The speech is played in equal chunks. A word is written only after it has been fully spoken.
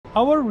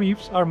Our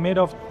reefs are made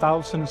of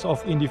thousands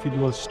of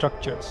individual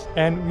structures,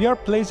 and we are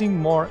placing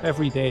more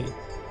every day.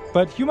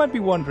 But you might be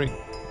wondering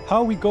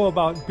how we go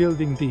about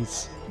building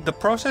these. The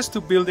process to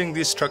building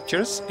these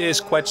structures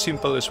is quite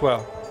simple as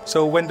well.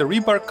 So when the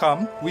rebar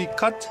come, we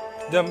cut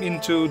them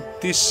into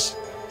these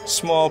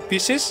small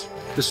pieces.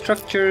 The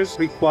structures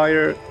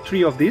require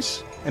 3 of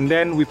these, and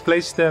then we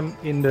place them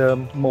in the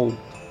mold.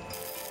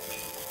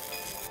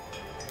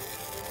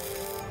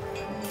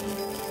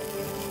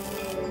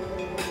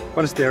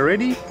 Once they're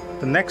ready,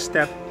 the next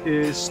step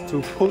is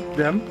to coat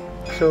them.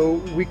 So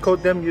we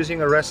coat them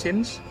using a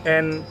resins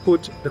and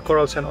put the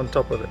coral sand on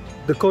top of it.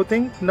 The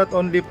coating not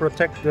only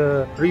protects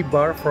the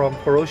rebar from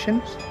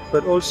corrosions,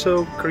 but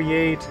also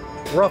create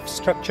rough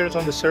structures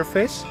on the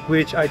surface,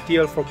 which are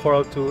ideal for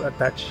coral to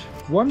attach.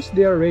 Once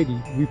they are ready,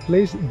 we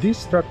place these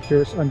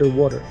structures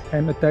underwater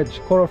and attach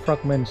coral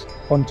fragments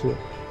onto it.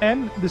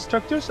 And the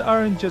structures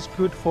aren't just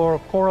good for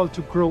coral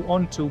to grow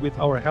onto with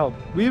our help.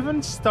 We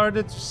even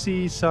started to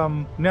see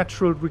some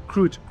natural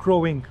recruit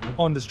growing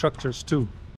on the structures too.